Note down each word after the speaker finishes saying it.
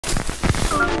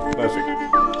Perfect.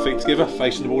 Feet together,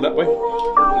 facing the ball that way.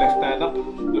 Left hand up,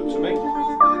 look to me.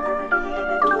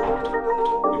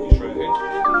 Look straight ahead.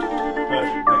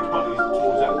 Perfect. Next one is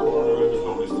towards that corner of the room as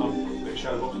well this time. Bit of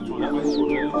shadow boxing towards that way. Towards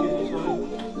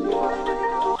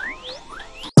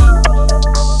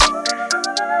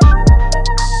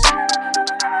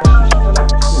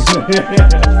that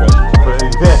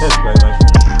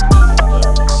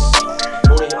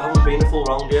I haven't been a full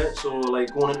round yet, so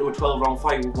like going into a 12-round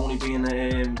fight, we've only been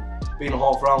a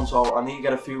half round, so I need to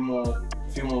get a few more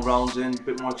rounds in, a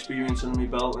bit more experience under my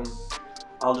belt, and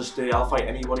I'll fight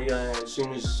anybody as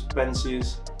soon as Ben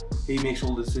says he makes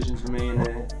all the decisions for me,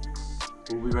 and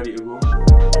we'll be ready to go.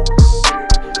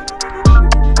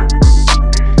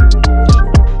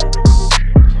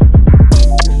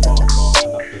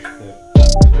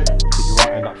 Keep your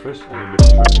right hand up first, and then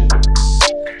lift your chest in.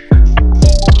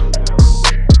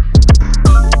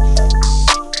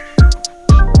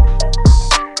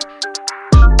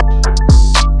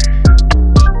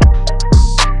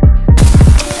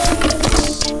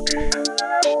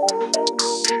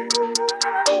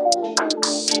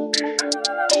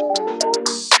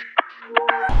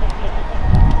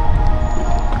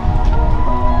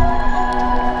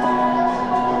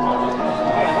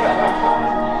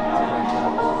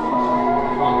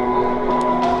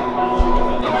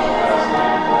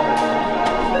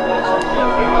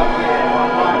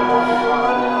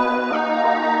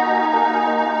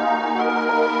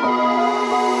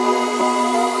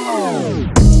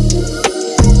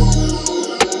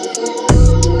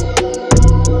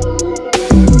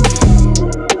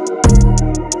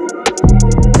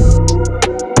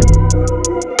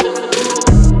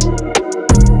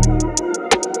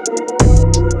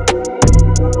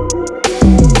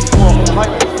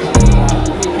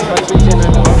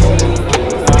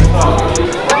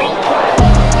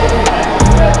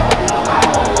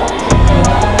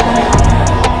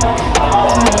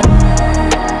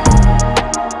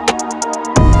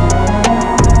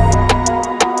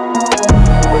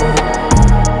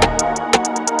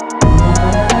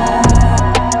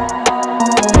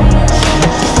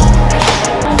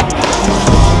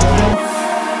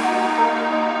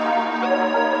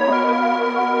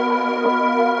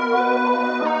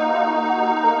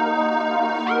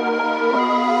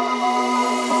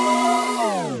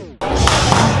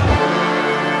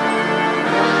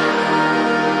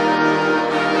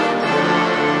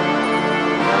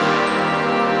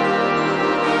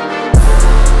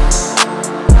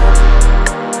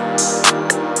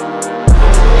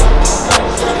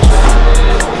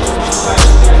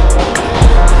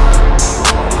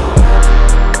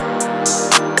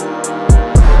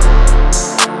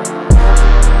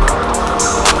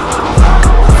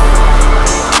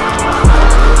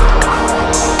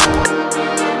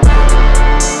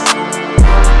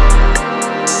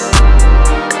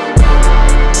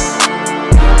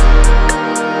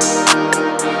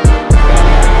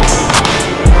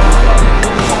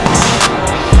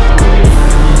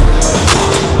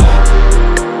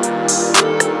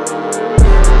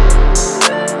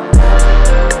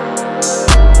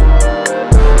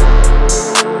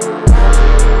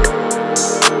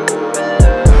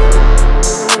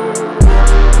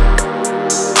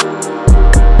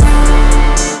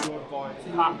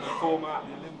 Mccormack,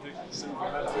 the Olympic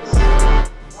silver medalist.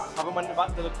 Haven't went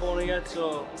back to the corner yet,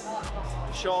 so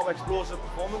a sharp, explosive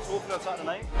performance. Hopefully that's that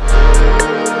tonight.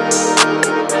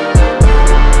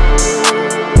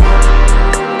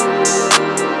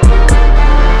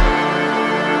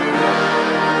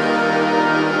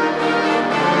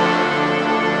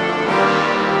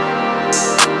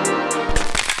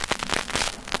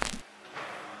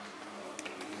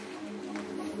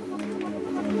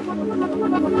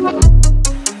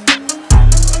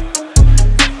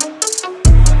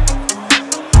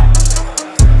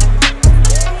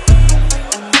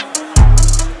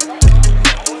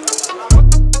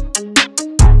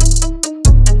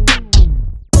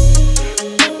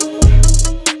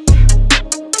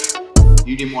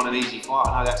 You didn't want an easy fight,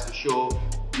 I know that's for sure.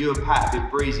 You and Pat have been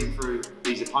breezing through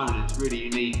these opponents. Really, you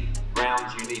need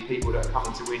rounds, you need people that are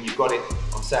coming to win. You've got it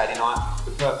on Saturday night,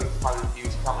 the perfect opponent for you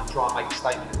to come and try and make a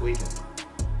statement at the weekend.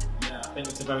 Yeah, I think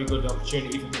it's a very good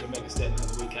opportunity for me to make a statement at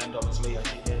the weekend. Obviously, I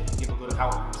think he give a good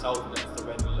account of himself and the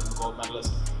red medal and the gold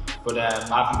medalist. But I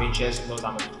haven't been chasing those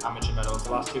amateur medals.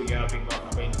 The last 2 years I've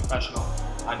been professional,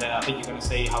 and I think you're going to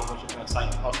see how much of an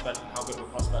exciting prospect and how good of a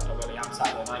prospect I really am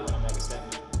Saturday night when I make a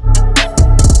statement.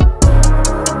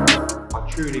 I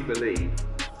truly believe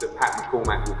that Pat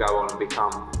Mccormack will go on and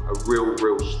become a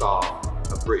real star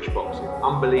of British boxing.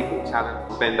 Unbelievable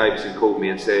talent. Ben Davison called me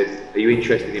and said, "Are you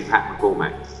interested in Pat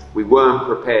Mccormack?" We weren't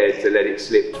prepared to let it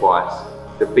slip twice,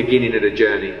 the beginning of the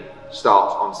journey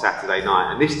starts on Saturday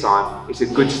night, and this time it's a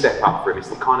good step up for him. It's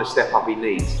the kind of step up he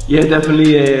needs. Yeah,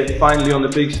 definitely. Finally on the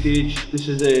big stage. This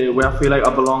is where I feel like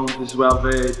I belong. This is where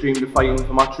I've dreamed of fighting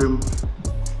for Matchroom,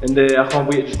 and I can't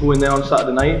wait to just go in there on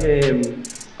Saturday night.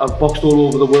 I've boxed all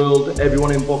over the world.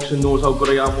 Everyone in boxing knows how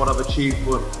good I am, what I've achieved,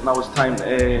 but now it's time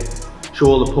to show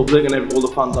all the public and all the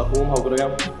fans at home how good I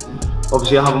am.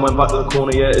 Obviously I haven't went back to the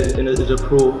corner yet as a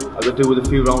pro. I could do with a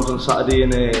few rounds on Saturday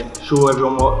and show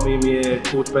everyone what me and my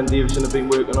coach Ben Davison have been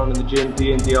working on in the gym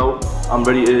day in, day out. I'm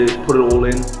ready to put it all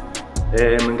in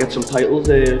and get some titles.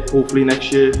 Hopefully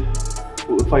next year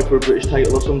we'll fight for a British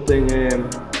title or something,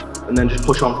 and then just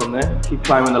push on from there. Keep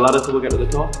climbing the ladder till we get to the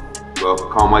top. Well,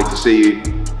 can't wait to see you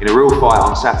in a real fight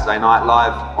on Saturday night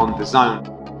live on The Zone.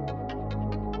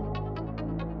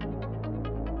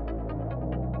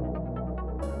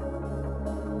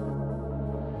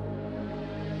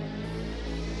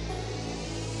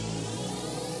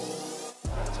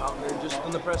 What's happening? Just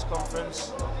done the press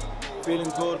conference. Feeling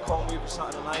good, can't wait for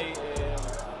Saturday night.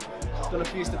 Just done a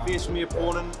face-to-face with my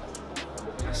opponent.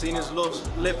 I seen his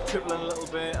lip tripling a little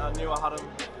bit. I knew I had him.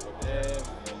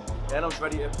 And I'm just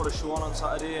ready to put a show on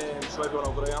Saturday and show everyone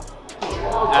how good I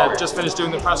am. Just finished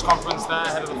doing the press conference there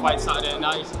ahead of the fight Saturday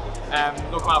night.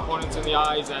 Look my opponent in the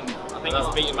eyes, and I think he's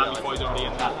beaten man before he's already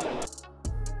in there.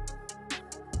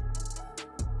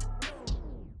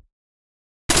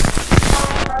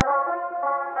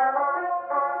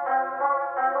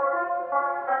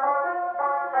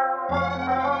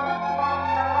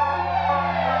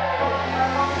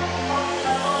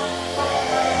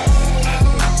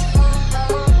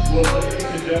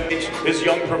 His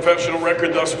young professional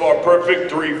record thus far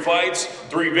perfect, 3 fights,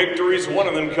 3 victories, one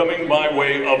of them coming by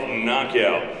way of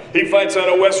knockout. He fights out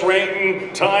of West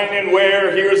Rainton, Tyne and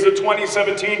Ware. Here's the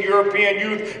 2017 European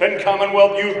Youth and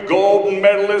Commonwealth Youth gold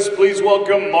medalist. Please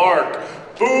welcome Mark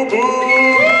Boo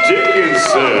Boo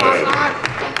Dickinson.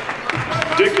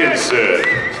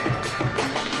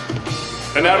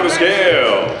 And out of the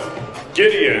scale,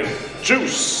 Gideon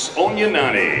Juice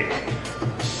Onyanani.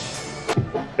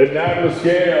 And now the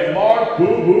scale, Mark Boo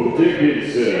Boo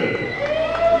Dickinson.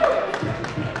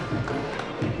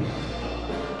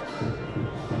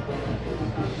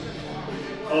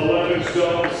 $11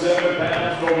 stone, 7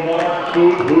 pounds for Mark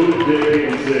Boo Boo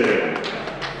Dickinson.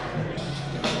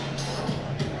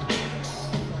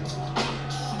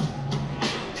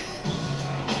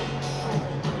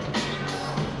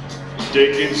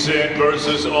 Dickinson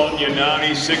versus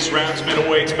Onyanani, 6 rounds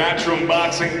middleweights, Matchroom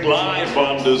Boxing live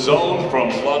on The Zone from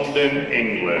London,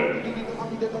 England.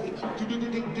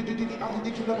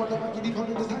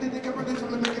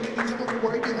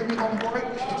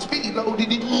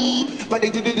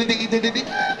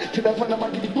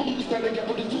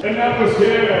 And now the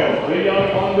scale, the young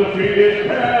undefeated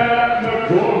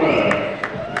Mccormack.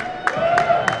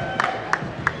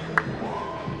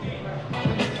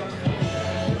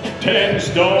 10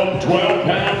 stone, 12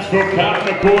 pounds for Pat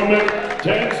McCormack.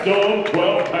 10 stone,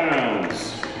 12 pounds.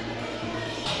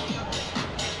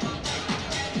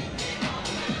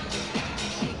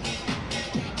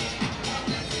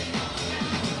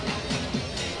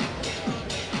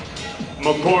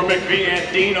 McCormack v.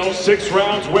 Andino, 6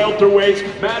 rounds, welterweights,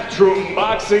 Matchroom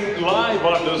Boxing live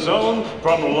on The Zone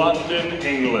from London,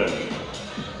 England.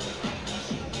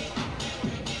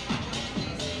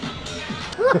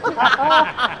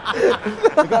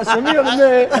 You got some meat on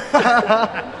there.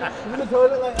 You in the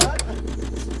toilet like that?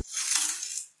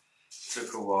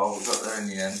 Took a while, we got there in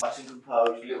the end. Nice and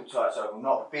composed, little tight circle,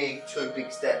 not big, too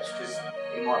big steps because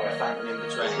it might be a phantom in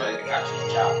between ready to catch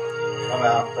his jab. Come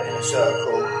out, but in a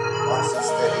circle, nice and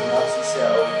steady, nice and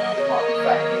settled. It might be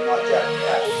phantom, it might jab,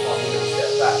 catch, it might be a little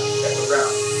step back, step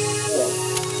around.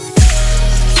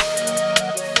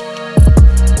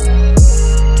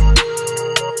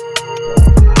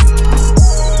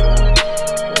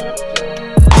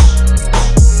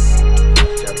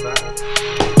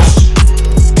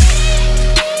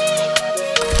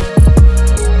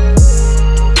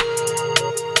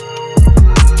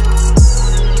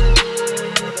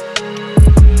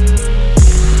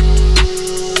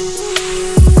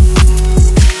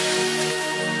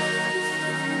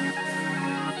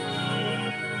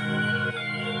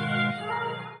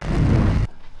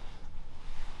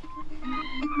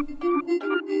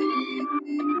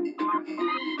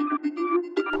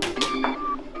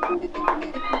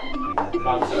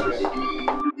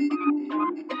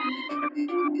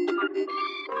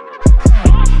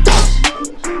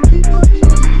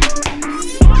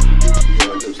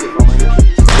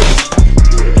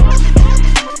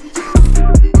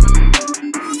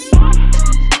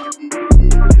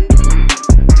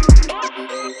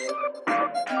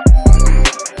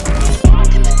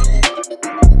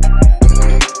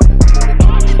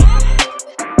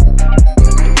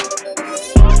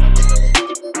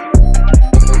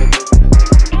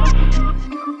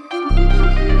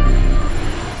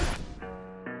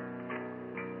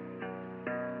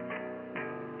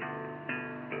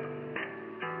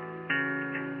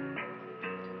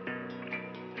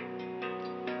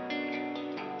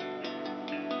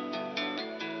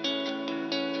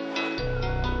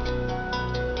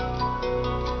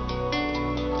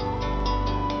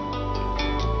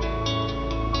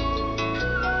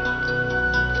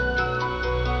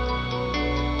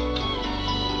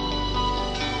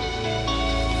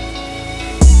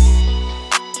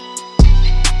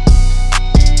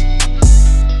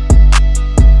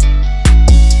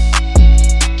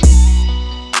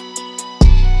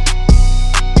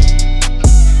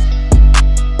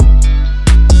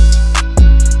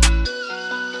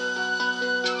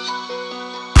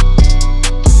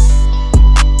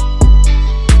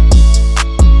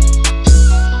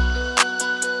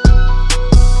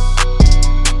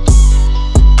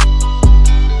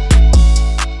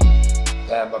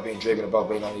 dreaming about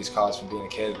being on these cards from being a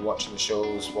kid, watching the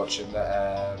shows, watching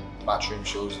the matchroom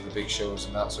shows and the big shows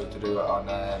and that. So to do it on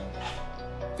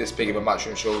this big of a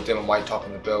matchroom show, Dylan White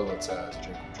topping the bill, it's a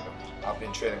dream come true. I've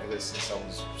been training for this since I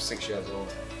was 6 years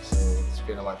old, so it's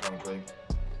been a lifelong dream.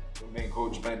 Me and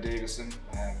coach Ben Dickinson,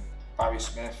 Barry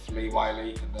Smith, Lee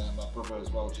Wiley, and my brother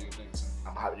as well, Jacob Dickinson.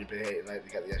 I'm happy to be here tonight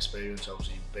to get the experience,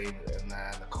 obviously being in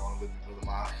the corner with my brother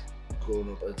Mark,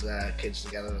 growing up as kids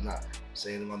together and that,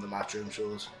 seeing them on the matchroom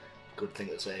shows, good thing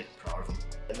to say, proud of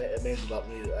them. It means a lot to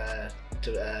me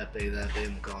to be there, be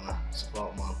in the corner,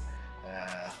 support them on.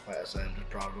 Like I said, I'm just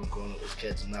proud of him growing up as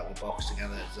kids and that, we boxed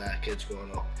together as kids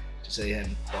growing up, to see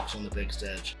him box on the big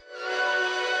stage.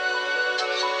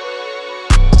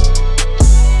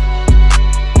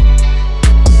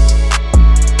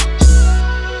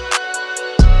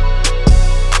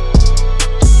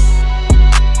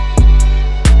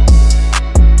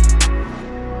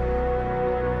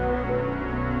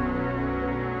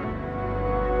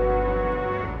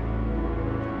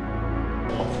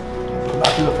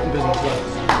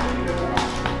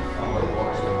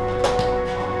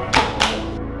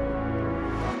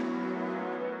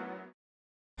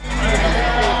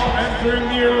 Entering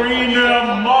the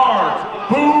arena, Mark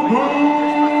Boo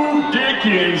Boo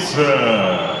Dickinson.